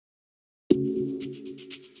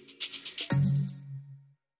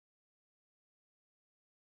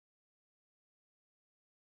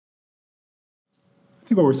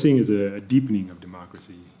think what we're seeing is a deepening of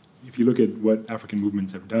democracy. If you look at what African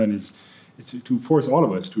movements have done is to force all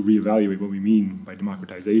of us to reevaluate what we mean by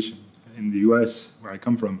democratization. In the US, where I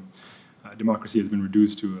come from, democracy has been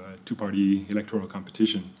reduced to a two-party electoral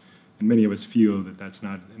competition. And many of us feel that that's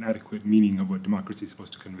not an adequate meaning of what democracy is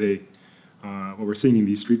supposed to convey. What we're seeing in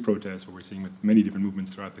these street protests, what we're seeing with many different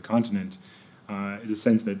movements throughout the continent, is a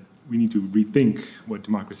sense that we need to rethink what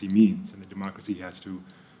democracy means, and that democracy has to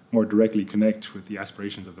more directly connect with the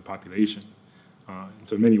aspirations of the population. And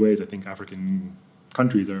so in many ways, I think African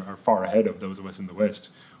countries are far ahead of those of us in the West,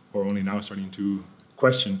 who are only now starting to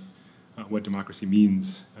question what democracy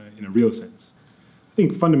means in a real sense. I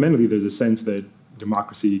think fundamentally there's a sense that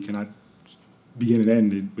democracy cannot begin and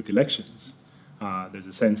end with elections. There's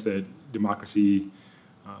a sense that democracy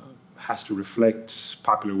has to reflect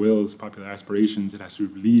popular wills, popular aspirations. It has to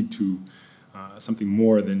lead to something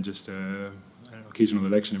more than just an occasional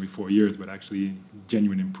election every 4 years, but actually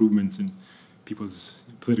genuine improvements in people's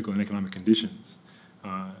political and economic conditions.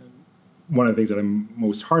 One of the things that I'm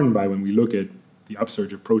most heartened by when we look at the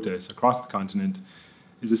upsurge of protests across the continent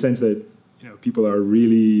is the sense that people are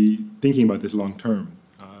really thinking about this long term.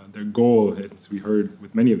 Their goal, as we heard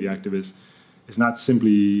with many of the activists, is not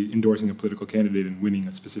simply endorsing a political candidate and winning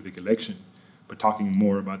a specific election, but talking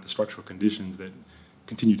more about the structural conditions that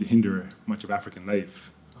continue to hinder much of African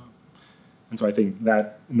life. And so I think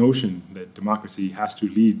that notion that democracy has to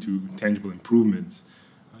lead to tangible improvements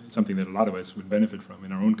is something that a lot of us would benefit from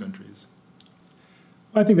in our own countries.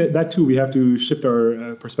 I think that too, we have to shift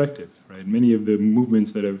our perspective, right? Many of the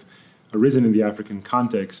movements that have arisen in the African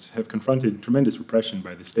context have confronted tremendous repression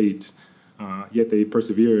by the state, yet they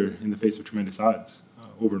persevere in the face of tremendous odds.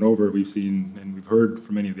 Over and over, we've seen and we've heard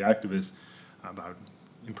from many of the activists about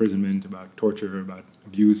imprisonment, about torture, about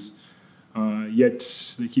abuse, yet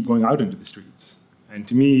they keep going out into the streets. And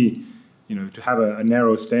to me, to have a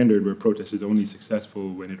narrow standard where protest is only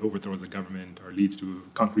successful when it overthrows a government or leads to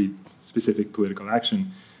concrete, specific political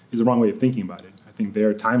action is the wrong way of thinking about it. I think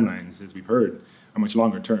their timelines, as we've heard, are much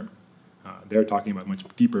longer term. They're talking about much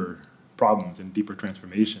deeper problems and deeper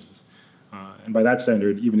transformations. And by that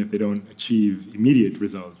standard, even if they don't achieve immediate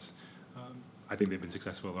results, I think they've been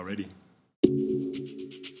successful already.